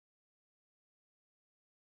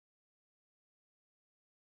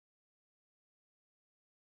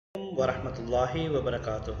வரஹ்மத்துல்லாஹி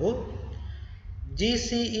வபரகாத்துஹு.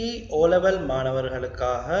 GCE O-level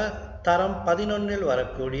மாணவர்களுக்காக தரம் 11இல்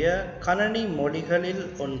வரக்கூடிய கணனி மொழிகளில்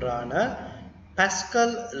ஒன்றான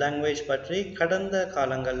பாஸ்கல் லாங்குவேஜ் பற்றி கடந்த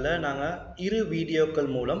காலங்களில் நாங்கள் 2 வீடியோக்கள்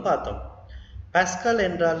மூலம் பார்த்தோம். பாஸ்கல்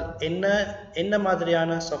என்றால் என்ன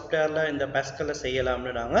மாதிரியான சாஃப்ட்வேரில் இந்த பாஸ்கலை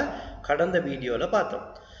செய்யலாம்னு நாங்கள் கடந்த வீடியோவில் பார்த்தோம்.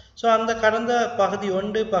 ஸோ அந்த கடந்த பகுதி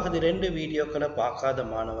 1 பகுதி 2 வீடியோக்களை பார்க்காத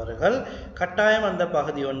மாணவர்கள் கட்டாயம் அந்த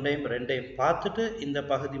பகுதி 1ஐயும் 2ஐயும் பார்த்துட்டு இந்த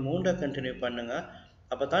பகுதி 3 கண்டினியூ பண்ணுங்கள்.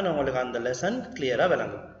 அப்போ தான் உங்களுக்கு அந்த லெசன் கிளியராக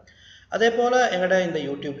விளங்கும். அதே போல் எங்களோட இந்த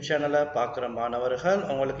யூடியூப் சேனலை பார்க்குற மாணவர்கள்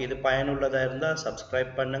உங்களுக்கு இது பயனுள்ளதாக இருந்தால்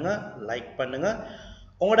சப்ஸ்கிரைப் பண்ணுங்கள், லைக் பண்ணுங்கள்.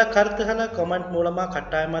 உங்களோட கருத்துக்களை கமெண்ட் மூலமாக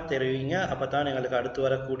கட்டாயமாக தெரிவிங்க. அப்போ தான் எங்களுக்கு அடுத்து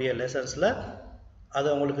வரக்கூடிய லெசன்ஸில் அது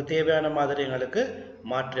உங்களுக்கு தேவையான மாதிரி எங்களுக்கு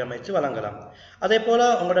மாற்றி அமைச்சு வழங்கலாம். அதே போல்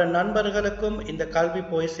உங்களோட நண்பர்களுக்கும் இந்த கல்வி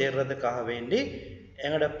போய் சேர்றதுக்காக வேண்டி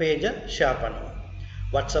எங்களோட பேஜை ஷேர் பண்ணுவோம்.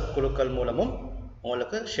 வாட்ஸ்அப் குழுக்கள் மூலமும்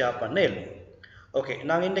உங்களுக்கு ஷேர் பண்ண இயலும். ஓகே,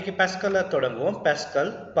 நாங்கள் இன்றைக்கி பாஸ்கலை தொடங்குவோம்.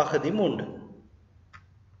 பாஸ்கல் பகுதி 3.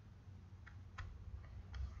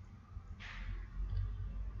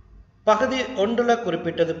 பகுதி 1ல்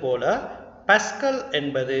குறிப்பிட்டது போல பாஸ்கல்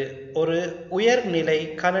என்பது ஒரு உயர்நிலை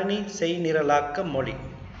கணனி செய்நிரலாக்க மொழி,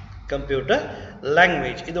 கம்ப்யூட்டர்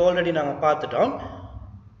லாங்குவேஜ். இது ஆல்ரெடி நாங்கள் பார்த்துட்டோம்.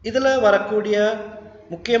 இதில் வரக்கூடிய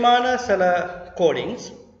முக்கியமான சில கோடிங்ஸ்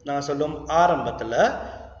நான் சொல்லும். ஆரம்பத்தில்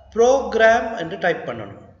ப்ரோக்ராம் என்று டைப்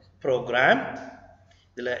பண்ணணும். ப்ரோக்ராம்,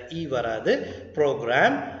 இதில் இ வராது.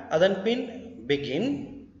 ப்ரோக்ராம், அதன் பின் பிகின்,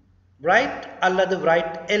 ரைட் அல்லது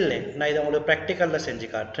ரைட் எல்என். நான் இதை உங்களுக்கு ப்ராக்டிக்கலில் செஞ்சு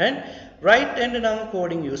காட்டுறேன். ரைட் என்று நாங்கள்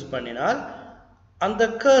கோடிங் யூஸ் பண்ணினால் அந்த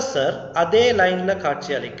கர்சர் அதே லைனில்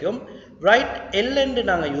காட்சி அளிக்கும். ரைட் எல்என்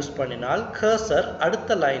நாங்கள் யூஸ் பண்ணினால் கர்சர்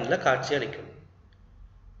அடுத்த லைனில் காட்சி அளிக்கும்.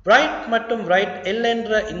 ரைட் மற்றும் ரைட் எல்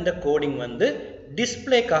என்ற இந்த கோடிங்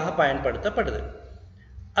டிஸ்பிளேக்காக பயன்படுத்தப்படுது.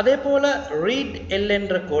 அதே போல் ரீட் எல்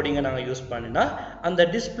என்ற கோடிங்கை நாங்கள் யூஸ் பண்ணினா அந்த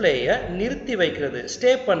டிஸ்பிளேயை நிறுத்தி வைக்கிறது,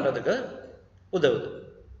 ஸ்டே பண்ணுறதுக்கு உதவுது.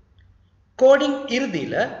 கோடிங்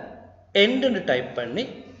இறுதியில் எண்டுன்னு டைப் பண்ணி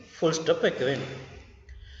ஃபுல் ஸ்டாப் வைக்க வேண்டும்.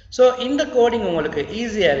 ஸோ இந்த கோடிங் உங்களுக்கு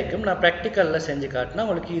ஈஸியாக இருக்கும். நான் ப்ராக்டிக்கலில் செஞ்சு காட்டினா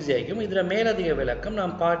உங்களுக்கு ஈஸியாக இருக்கும். இதில் மேலதிக விளக்கம்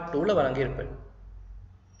நான் பார்ட் 2ல் வழங்கியிருப்பேன்.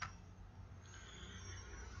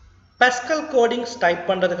 பாஸ்கல் கோடிங்ஸ் டைப்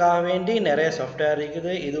பண்ணுறதுக்காக வேண்டி நிறைய சாஃப்ட்வேர்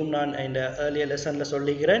இருக்குது. இதுவும் நான் இந்த ஏர்லியர் லெசனில்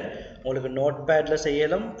சொல்லிக்கிறேன். உங்களுக்கு நோட் பேடில்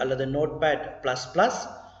செய்யலாம் அல்லது note pad ++,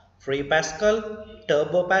 free pascal,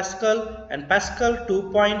 turbo pascal and pascal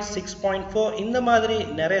 2.6.4 இந்த மாதிரி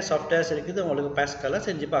நிறைய சாஃப்ட்வேர்ஸ் இருக்குது உங்களுக்கு பாஸ்கலை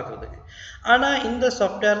செஞ்சு பார்க்குறதுக்கு. ஆனால் இந்த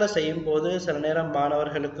சாஃப்ட்வேரில் செய்யும்போது சில நேரம்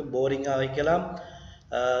மாணவர்களுக்கு போரிங்காக வைக்கலாம்,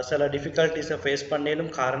 சில டிஃபிகல்ட்டிஸை ஃபேஸ்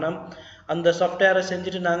பண்ணிடும். காரணம், அந்த சாஃப்ட்வேரை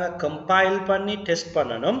செஞ்சுட்டு நாங்கள் கம்பைல் பண்ணி டெஸ்ட்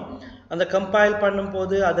பண்ணணும். அந்த கம்பைல்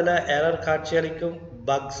பண்ணும்போது அதில் எரர் காட்சி அளிக்கும்.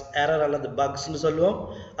 எரர் அல்லது பக்ஸ்ன்னு சொல்லுவோம்.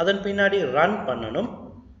 அதன் பின்னாடி ரன் பண்ணணும்.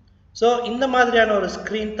 ஸோ இந்த மாதிரியான ஒரு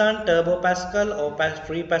ஸ்க்ரீன் தான் டர்போ பாஸ்கல்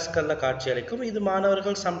ஃப்ரீ பாஸ்கலில் காட்சி அளிக்கும். இது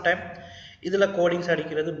மாணவர்கள் சம்டைம் இதில் கோடிங்ஸ்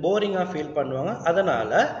அடிக்கிறது போரிங்காக ஃபீல் பண்ணுவாங்க.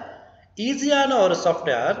 அதனால் ஈஸியான ஒரு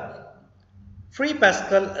சாஃப்ட்வேர் ஃப்ரீ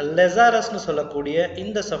பாஸ்கல் லெசாரஸ்னு சொல்லக்கூடிய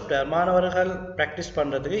இந்த சாஃப்ட்வேர் மாணவர்கள் ப்ராக்டிஸ்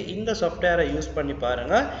பண்ணுறதுக்கு இந்த சாஃப்ட்வேரை யூஸ் பண்ணி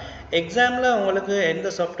பாருங்கள். எக்ஸாமில் உங்களுக்கு எந்த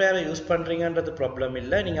சாஃப்ட்வேரை யூஸ் பண்ணுறீங்கன்றது ப்ராப்ளம்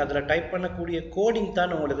இல்லை. நீங்கள் அதில் டைப் பண்ணக்கூடிய கோடிங்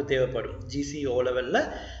தான் உங்களுக்கு தேவைப்படும். GCE O-level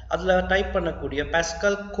அதில் டைப் பண்ணக்கூடிய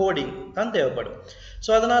பாஸ்கல் கோடிங் தான் தேவைப்படும். ஸோ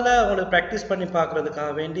அதனால் உங்களுக்கு ப்ராக்டிஸ் பண்ணி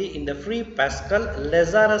பார்க்குறதுக்காக வேண்டி இந்த ஃப்ரீ பாஸ்கல்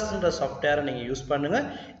லெசாரஸ்ன்ற சாஃப்ட்வேரை நீங்கள் யூஸ் பண்ணுங்கள்.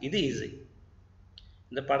 இது ஈஸி.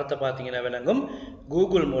 இந்த படத்தை பார்த்தீங்கன்னா விளங்கும்.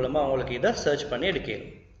 கூகுள் மூலமாக உங்களுக்கு இதை சர்ச் பண்ணி எடுக்கணும்.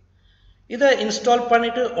 இதை இன்ஸ்டால்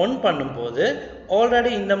பண்ணிவிட்டு ஆன் பண்ணும்போது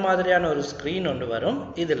ஆல்ரெடி இந்த மாதிரியான ஒரு ஸ்க்ரீன் ஒன்று வரும்.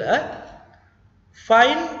 இதில்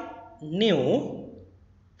ஃபைல், நியூ,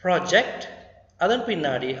 ப்ராஜெக்ட், அதன்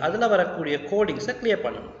பின்னாடி அதில் வரக்கூடிய கோடிங்ஸை கிளியர்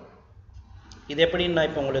பண்ணணும். இது எப்படின்னு நான்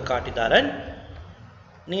இப்போ உங்களுக்கு காட்டி தரேன்.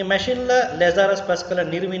 நீங்கள் மெஷினில் லெசாரஸ் பாஸ்கலை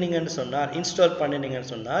நிறுவினீங்கன்னு சொன்னால், இன்ஸ்டால்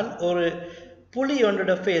பண்ணினீங்கன்னு சொன்னால் ஒரு புலி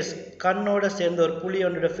ஒன்றோட ஃபேஸ், கண்ணோட சேர்ந்த ஒரு புலி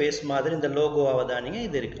ஒன்றோட ஃபேஸ் மாதிரி இந்த லோகோவாக தான் நீங்கள்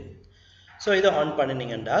இது இருக்கும். ஸோ இதை ஆன்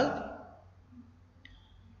பண்ணினீங்க என்றால்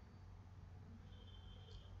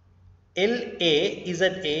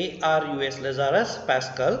LAZARUS லெசாரஸ்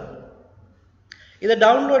பாஸ்கல். இதை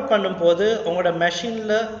டவுன்லோட் பண்ணும்போது உங்களோட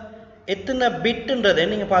மெஷினில் எத்தனை பிட்டுன்றதை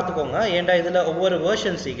நீங்கள் பார்த்துக்கோங்க. ஏன்டா இதில் ஒவ்வொரு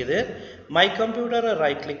வேர்ஷன்ஸ் இருக்குது. மை கம்ப்யூட்டரை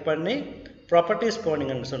ரைட் கிளிக் பண்ணி ப்ராப்பர்ட்டிஸ்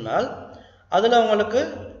போனீங்கன்னு சொன்னால் அதில் உங்களுக்கு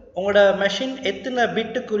உங்களோட மெஷின் எத்தனை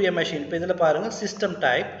பிட்டுக்குரிய மெஷின். இப்போ இதில் பாருங்கள், சிஸ்டம்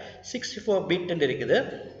டைப் 64 பிட்டுன்னு இருக்குது.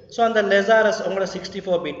 ஸோ அந்த லெசாரஸ் உங்களோட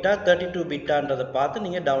 64 பிட்டா 32 பிட்டான்றதை பார்த்து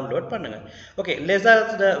நீங்கள் டவுன்லோட் பண்ணுங்கள். ஓகே,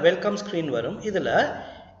 லெசாரஸோட வெல்கம் ஸ்க்ரீன் வரும். இதில்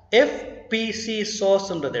FPC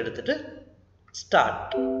சோர்ஸ்ன்றதை எடுத்துகிட்டு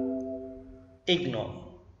ஸ்டார்ட், இக்னோர்.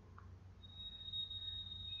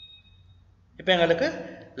 இப்போ எங்களுக்கு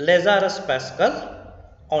Lazarus Pascal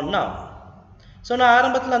on ஆகும். ஸோ நான்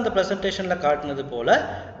ஆரம்பத்தில் அந்த ப்ரெசன்டேஷனில் காட்டினது போல்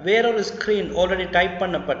வேறொரு ஸ்க்ரீன் ஆல்ரெடி டைப்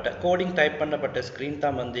பண்ணப்பட்ட கோடிங் டைப் பண்ணப்பட்ட ஸ்க்ரீன்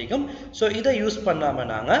தான் வந்திருக்கும். ஸோ இதை யூஸ் பண்ணாமல்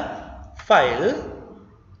நாங்கள் ஃபைல்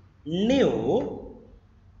நியூ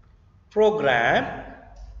ப்ரோக்ராம்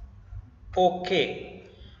ஓகே.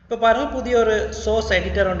 இப்போ பாருங்கள் புதிய ஒரு சோர்ஸ்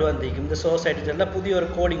எடிட்டர் ஒன்று வந்திருக்கும். இந்த சோர்ஸ் எடிட்டரில் புதிய ஒரு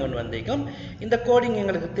கோடிங் ஒன்று வந்திருக்கும். இந்த கோடிங்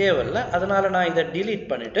எங்களுக்கு தேவையில்லை, அதனால் நான் இதை டிலீட்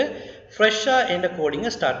பண்ணிவிட்டு ஃப்ரெஷ்ஷாக இந்த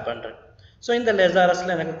கோடிங்கை ஸ்டார்ட் பண்ணுறேன். ஸோ இந்த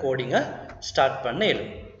லெசாரஸில் எனக்கு கோடிங்கை ஸ்டார்ட் பண்ண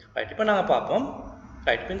இயலும். ரைட், இப்போ நாங்கள் பார்ப்போம்.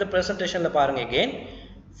 ரைட், இப்போ இந்த ப்ரெசன்டேஷனில் பாருங்கள் அகெயின்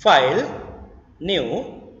ஃபைல் நியூ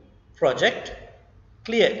ப்ராஜெக்ட்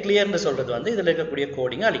கிளியர்னு சொல்கிறது வந்து இதில் இருக்கக்கூடிய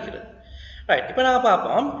கோடிங்கை அளிக்கிறது. ரைட், இப்போ நாங்கள்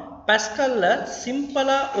பார்ப்போம் பஸ்கலில்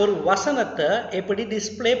சிம்பிளாக ஒரு வசனத்தை எப்படி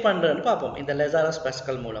டிஸ்பிளே பண்ணுறேன்னு பார்ப்போம். இந்த லெசாரஸ்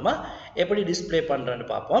பஸ்கல் மூலமாக எப்படி டிஸ்பிளே பண்ணுறேன்னு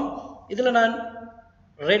பார்ப்போம். இதில் நான்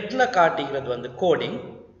ரெட்டில் காட்டிக்கிறது வந்து கோடிங்,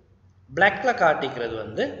 பிளாக்ல காட்டிக்கிறது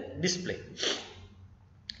வந்து டிஸ்பிளே.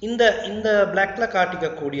 இந்த பிளாக்ல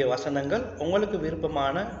காட்டிக்கக்கூடிய வசனங்கள் உங்களுக்கு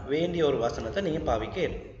விருப்பமான வேண்டிய ஒரு வசனத்தை நீங்கள் பாவிக்க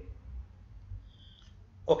இயலும்.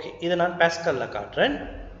 ஓகே, இதை நான் பாஸ்கல்ல காட்டுறேன்.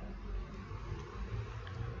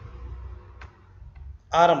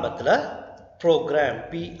 ஆரம்பத்தில் program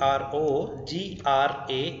PROGRAM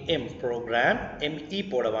program ME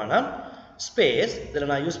போடவானா space இதில்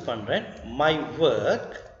நான் யூஸ் பண்ணுறேன் மை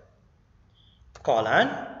ஒர்க்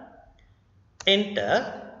காலன் என்டர்.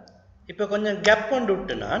 இப்போ கொஞ்சம் கேப் கொண்டு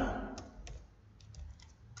விட்டு நான்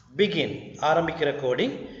பிகின் ஆரம்பிக்கிற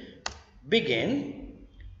கோடிங் பிகின்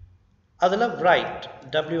அதில் right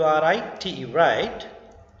WRITE right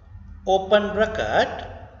open bracket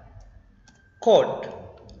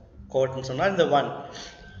கோட்னு சொன்னால் இந்த 1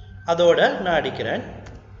 அதோட நான் அடிக்கிறேன்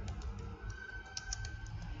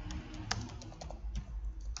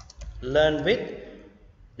learn with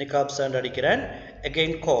Nikab sound அடிக்கிறேன்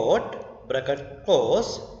again code bracket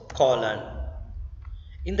close colon.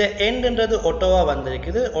 இந்த எண்ட்ன்றது ஆட்டோவா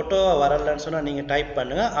வந்திருக்குது. ஆட்டோவா வரலன்னு சொன்னால் நீங்கள் டைப்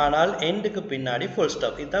பண்ணுங்க, ஆனால் எண்டுக்கு பின்னாடி ஃபுல்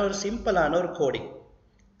ஸ்டாப். இதுதான் ஒரு சிம்பிளான ஒரு கோடிங்.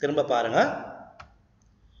 திரும்ப பாருங்க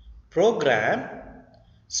ப்ரோக்ராம்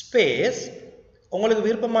ஸ்பேஸ் உங்களுக்கு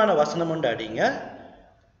விருப்பமான வசனம் ஒன்று அடிங்க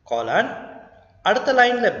காலன், அடுத்த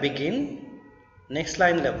லைனில் பிகின், நெக்ஸ்ட்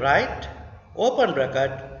லைனில் right open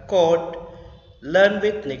bracket code learn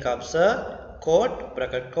with Nikab sir code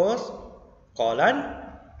bracket close gallon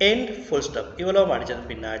end full stop. இவ்வளோ அடிச்சது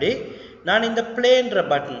பின்னாடி நான் இந்த பிளேன்ற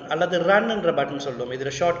பட்டன் அல்லது ரன்ன்ற பட்டன் சொல்லுவோம்.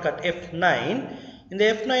 இதில் ஷார்ட்கட் F9. இந்த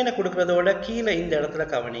F9 கொடுக்கறதோட கீழே இந்த இடத்துல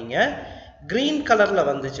கவனிங்க, கிரீன் கலரில்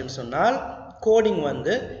வந்துச்சுன்னு சொன்னால் கோடிங்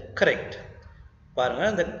வந்து கரெக்ட். பாருங்க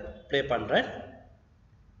இந்த ப்ளே பண்ணுறேன்,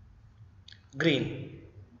 கிரீன்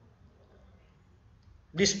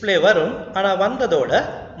டிஸ்பிளே வரும், ஆனால் வந்ததோட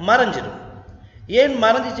மறைஞ்சிடும். ஏன்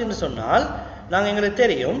மறைஞ்சிச்சுன்னு சொன்னால் நாங்கள் எங்களுக்கு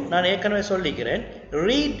தெரியும், நான் ஏற்கனவே சொல்லிக்கிறேன்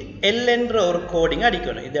ரீட் எல் என்ற ஒரு கோடிங்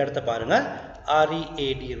அடிக்கணும். இந்த இடத்த பாருங்க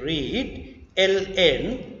READ ரீட் LN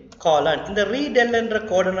காலன். இந்த ரீட் எல் என்ற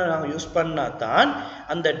கோடை நாங்கள் யூஸ் பண்ணால் தான்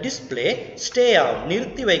அந்த டிஸ்பிளே ஸ்டே ஆகும்,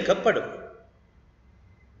 நிறுத்தி வைக்கப்படும்.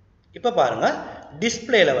 இப்போ பாருங்க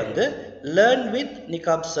டிஸ்பிளேல வந்து லேர்ன் வித்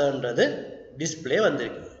நிகாப் சர்ன்றது டிஸ்பிளே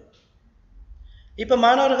வந்திருக்கு. இப்போ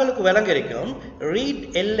மாணவர்களுக்கு விளங்கிருக்கும் ரீட்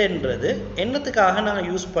எல் என்றது என்னத்துக்காக நாங்கள்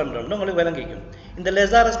யூஸ் பண்ணுறோம்னு உங்களுக்கு விளங்கிக்கும். இந்த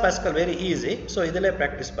லெசாரஸ் பாஸ்கல் வெரி ஈஸி, ஸோ இதில்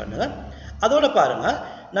ப்ராக்டிஸ் பண்ணுங்க. அதோட பாருங்க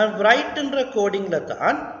நான் ரைட்ன்ற கோடிங்கில்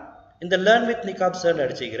தான் இந்த லேர்ன் வித் நிகாப் சர்ன்னு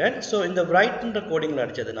அடிச்சுக்கிறேன். ஸோ இந்த ரைட்ன்ற கோடிங்கில்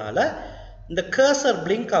அடித்ததுனால இந்த கர்சர்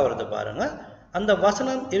பிளிங்க் ஆகுறது பாருங்க, அந்த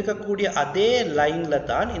வசனம் இருக்கக்கூடிய அதே லைனில்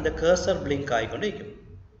தான் இந்த கர்சர் பிளிங்க் ஆகிக்கொண்டு இருக்கும்.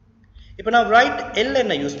 இப்போ நான் ரைட்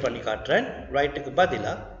எல்என்னை யூஸ் பண்ணி காட்டுறேன். ரைட்டுக்கு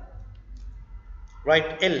பதிலாக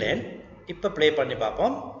ரைட் LN. இப்போ ப்ளே பண்ணி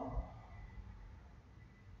பார்ப்போம்.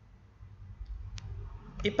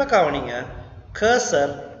 இப்போ கவனிங்க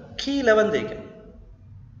கர்சர் கீழே வந்திருக்கு,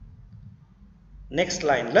 நெக்ஸ்ட்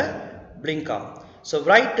லைனில் பிளிங்க் ஆகும். ஸோ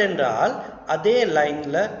ரைட் என்றால் அதே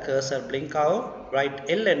லைனில் கர்சர் பிளிங்க் ஆகும், ரைட்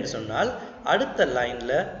LN சொன்னால் அடுத்த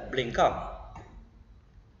லைனில் பிளிங்க் ஆகும்.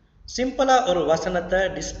 சிம்பிளாக ஒரு வசனத்தை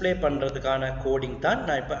டிஸ்பிளே பண்ணுறதுக்கான கோடிங் தான்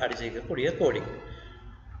நான் இப்போ அடிச்சிருக்கக்கூடிய coding.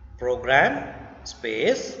 Program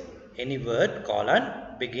space any word காலன்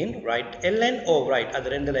பிகின் ரைட் LN ஓ ரைட், அது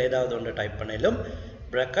ரெண்டில் ஏதாவது ஒன்று type பண்ணிலும்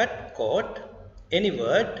bracket code any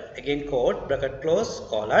word again code bracket close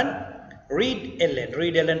காலன் ரீட்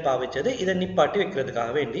LN பாவிச்சது இதை நிப்பாட்டி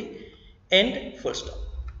வைக்கிறதுக்காக வேண்டி எண்ட் ஃபுல் ஸ்டாப்.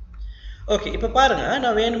 ஓகே, இப்போ பாருங்க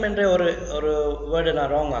நான் வேணுமென்ற ஒரு வேர்டை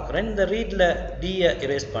நான் ராங் ஆக்குறேன். இந்த ரீடில் டியை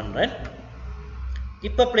இரேஸ் பண்ணுறேன்.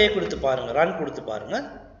 இப்போ ப்ளே கொடுத்து பாருங்க, ரன் கொடுத்து பாருங்க,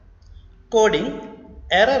 கோடிங்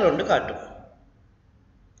எரர் ஒன்று காட்டும்,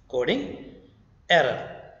 கோடிங் எரர்.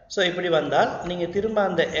 ஸோ இப்படி வந்தால் நீங்கள் திரும்ப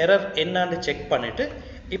அந்த எரர் என்னான்னு செக் பண்ணிவிட்டு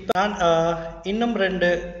இப்போ நான் இன்னும் 2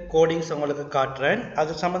 கோடிங்ஸ் உங்களுக்கு காட்டுறேன்.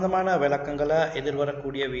 அது சம்பந்தமான விளக்கங்களை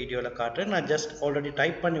எதிர்வரக்கூடிய வீடியோவில் காட்டுறேன். நான் ஜஸ்ட் ஆல்ரெடி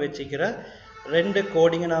டைப் பண்ணி வச்சுக்கிற 2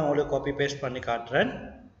 கோடிங்கை நான் உங்களுக்கு காப்பி பேஸ்ட் பண்ணி காட்டுறேன்.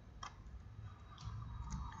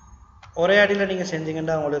 ஒரே அடியில் நீங்கள்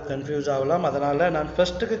செஞ்சீங்கன்னா உங்களுக்கு கன்ஃபியூஸ் ஆகலாம். அதனால் நான்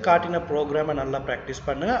ஃபர்ஸ்ட்டுக்கு காட்டின ப்ரோக்ராமை நல்லா ப்ராக்டிஸ்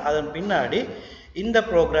பண்ணுங்கள். அதன் பின்னாடி இந்த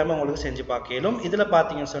ப்ரோக்ராமை உங்களுக்கு செஞ்சு பார்க்கலும். இதில்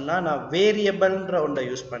பார்த்தீங்கன்னு சொன்னால் நான் வேரியபிள்ன்ற ஒன்றை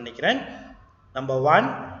யூஸ் பண்ணிக்கிறேன். Number 1,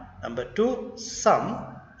 number 2 some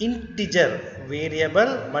integer.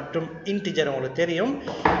 Variable மற்றும் இன்டிஜர் உங்களுக்கு தெரியும்.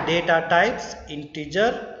 Data types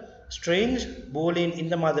integer, string, Boolean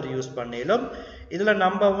இந்த மாதிரி யூஸ் பண்ணிலும். இதில்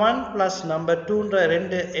நம்பர் 1 ப்ளஸ் நம்பர் 2ன்ற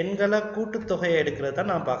 2 எண்களை கூட்டுத்தொகையை எடுக்கிறது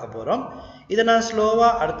தான் நான் பார்க்க போகிறோம். இதை நான்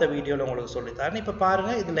ஸ்லோவாக அடுத்த வீடியோவில் உங்களுக்கு சொல்லித்தரேன். இப்போ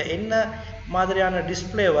பாருங்கள் இதில் என்ன மாதிரியான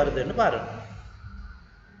டிஸ்பிளே வருதுன்னு பாருங்கள்.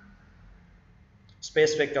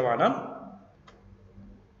 ஸ்பேஸ் வைக்க வேணாம்.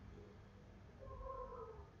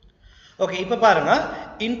 ஓகே, இப்போ பாருங்க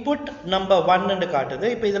இன்புட் நம்பர் 1 காட்டுது.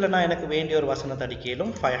 இப்போ இதில் நான் எனக்கு வேண்டிய ஒரு வசனத்தை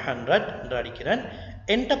அடிக்கலும் 500 என்று அடிக்கிறேன்.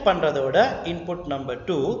 என்டர் பண்ணுறதோட இன்புட் நம்பர்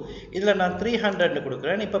 2 இதில் நான் 300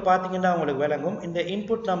 கொடுக்குறேன். இப்போ பார்த்தீங்கன்னா உங்களுக்கு விளங்கும். இந்த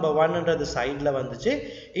இன்புட் நம்பர் 1ன்றது சைடில் வந்துச்சு,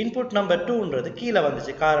 இன்புட் நம்பர் 2ன்றது கீழே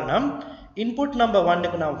வந்துச்சு. காரணம் இன்புட் நம்பர்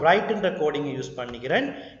 1க்கு நான் ரைட்ன்ற கோடிங்கை யூஸ் பண்ணிக்கிறேன்.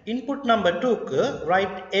 இன்புட் நம்பர் 2க்கு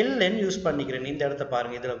ரைட் எல்என் யூஸ் பண்ணிக்கிறேன். இந்த இடத்த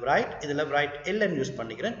பாருங்கள், இதில் ரைட் எல்என் யூஸ்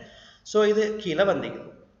பண்ணிக்கிறேன். ஸோ இது கீழே வந்தீங்க.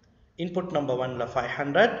 Input number 1ல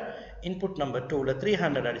 500, input number 2ல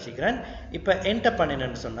 300 அடிச்சுக்கிறேன். இப்போ என்டர்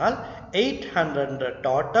பண்ணினேன்னு சொன்னால் 800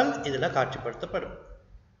 டோட்டல் இதில் காட்சிப்படுத்தப்படும்.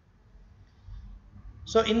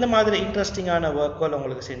 ஸோ இந்த மாதிரி இன்ட்ரெஸ்டிங்கான ஒர்க்குகள்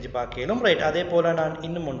உங்களுக்கு செஞ்சு பார்க்கலும். ரைட், அதே போல் நான்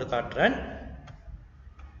இன்னும் ஒன்று காட்டுறேன்.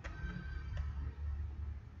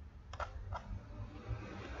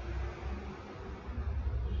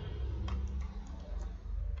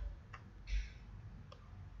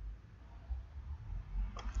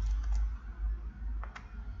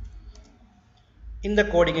 இந்த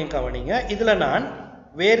கோடிங்கை கவனிங்க. இதில் நான்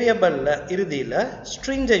வேரியபிளில் இறுதியில்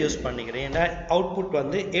ஸ்ட்ரிங்கை யூஸ் பண்ணிக்கிறேன். ஏன்னா அவுட்புட்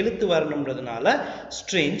வந்து எழுத்து வரணுன்றதுனால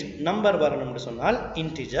ஸ்ட்ரிங், நம்பர் வரணும்னு சொன்னால்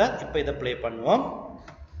இன்டிஜர். இப்போ இதை ப்ளே பண்ணுவோம்.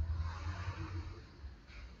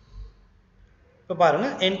 இப்போ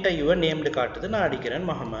பாருங்கள் என்டர் யுவர் நேம்டு காட்டுது. நான் அடிக்கிறேன்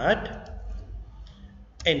முகமது.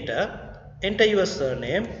 என்டர் யுவர்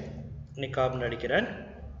சர்நேம் நிகாப்னு அடிக்கிறேன்.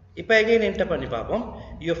 இப்போ அகைன் என்டர் பண்ணி பார்ப்போம்.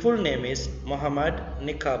 Your full name is Mohammed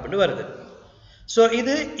நிகாப்னு வருது. ஸோ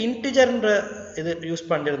இது இன்டிஜர்ன்ற இது யூஸ்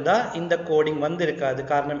பண்ணியிருந்தா இந்த கோடிங் வந்து இருக்காது.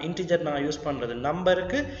 காரணம் இன்டிஜர் நாங்கள் யூஸ் பண்ணுறது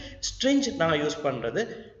நம்பருக்கு, ஸ்ட்ரிங் நாங்கள் யூஸ் பண்ணுறது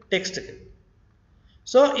டெக்ஸ்ட்டுக்கு.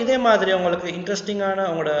 ஸோ இதே மாதிரி உங்களுக்கு இன்ட்ரெஸ்டிங்கான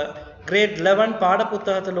உங்களோட கிரேட் 11 பாட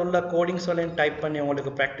புத்தகத்தில் உள்ள கோடிங் சொல்லையும் டைப் பண்ணி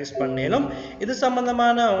உங்களுக்கு ப்ராக்டிஸ் பண்ணலும். இது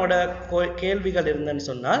சம்பந்தமான உங்களோட கேள்விகள் இருந்தேன்னு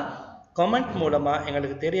சொன்னால் கமெண்ட் மூலமாக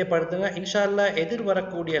எங்களுக்கு தெரியப்படுத்துங்க. இன்ஷா அல்லாஹ்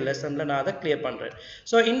எதிர்வரக்கூடிய லெசனில் நான் அதை கிளியர் பண்ணுறேன்.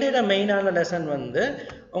 ஸோ இன்றைய மெயினான லெசன் வந்து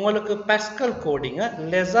உங்களுக்கு பாஸ்கல் கோடிங்கை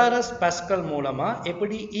லெசாரஸ் பாஸ்கல் மூலமாக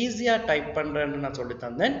எப்படி ஈஸியாக டைப் பண்ணுறேன்னு நான் சொல்லி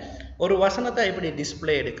தந்தேன். ஒரு வசனத்தை எப்படி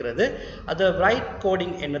டிஸ்பிளே எடுக்கிறது, அதை ரைட்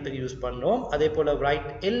கோடிங் என்னத்துக்கு யூஸ் பண்ணுவோம், அதே போல் ரைட்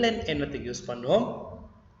எல்என் என்னத்துக்கு யூஸ் பண்ணுவோம்,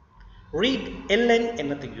 ரீட் எல்என்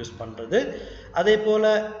என்னத்துக்கு யூஸ் பண்ணுறது, அதே போல்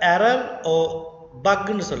எரர் ஓ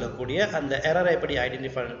பக்னு சொல்லக்கூடிய அந்த எரரை எப்படி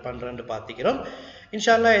ஐடென்டிஃபை பண்ணுறேன்னு பார்த்துக்கிறோம்.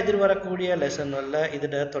 இன்ஷா அல்லாஹ் எதிர்வரக்கூடிய லெசனில்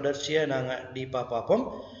இதோட தொடர்ச்சியை நாங்கள் டீப்பாக பார்ப்போம்.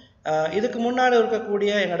 இதுக்கு முன்னாடி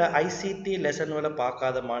இருக்கக்கூடிய எங்களோட ஐசிடி லெசன்களை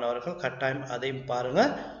பார்க்காத மாணவர்கள் கட்டாயம் அதையும்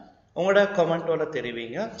பாருங்கள். உங்களோட கமெண்டோட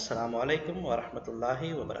தெரிவிங்க. அஸ்ஸலாமு அலைக்கும் வரஹ்மத்துல்லாஹி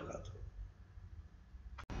வபரகாத்துஹு.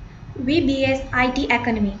 VBS IT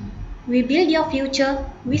Academy. We build your future.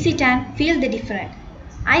 Visit and feel the difference.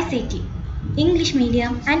 ICT, English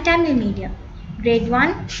medium and Tamil medium. Grade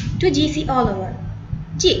 1 to G.C.E all over.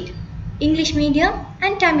 GEET, English medium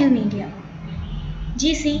and Tamil medium.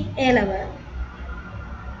 G.C.E A level.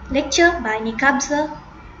 Lecture by Nikab sir.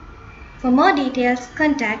 For more details,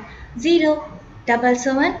 contact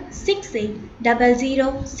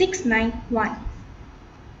 07768000691.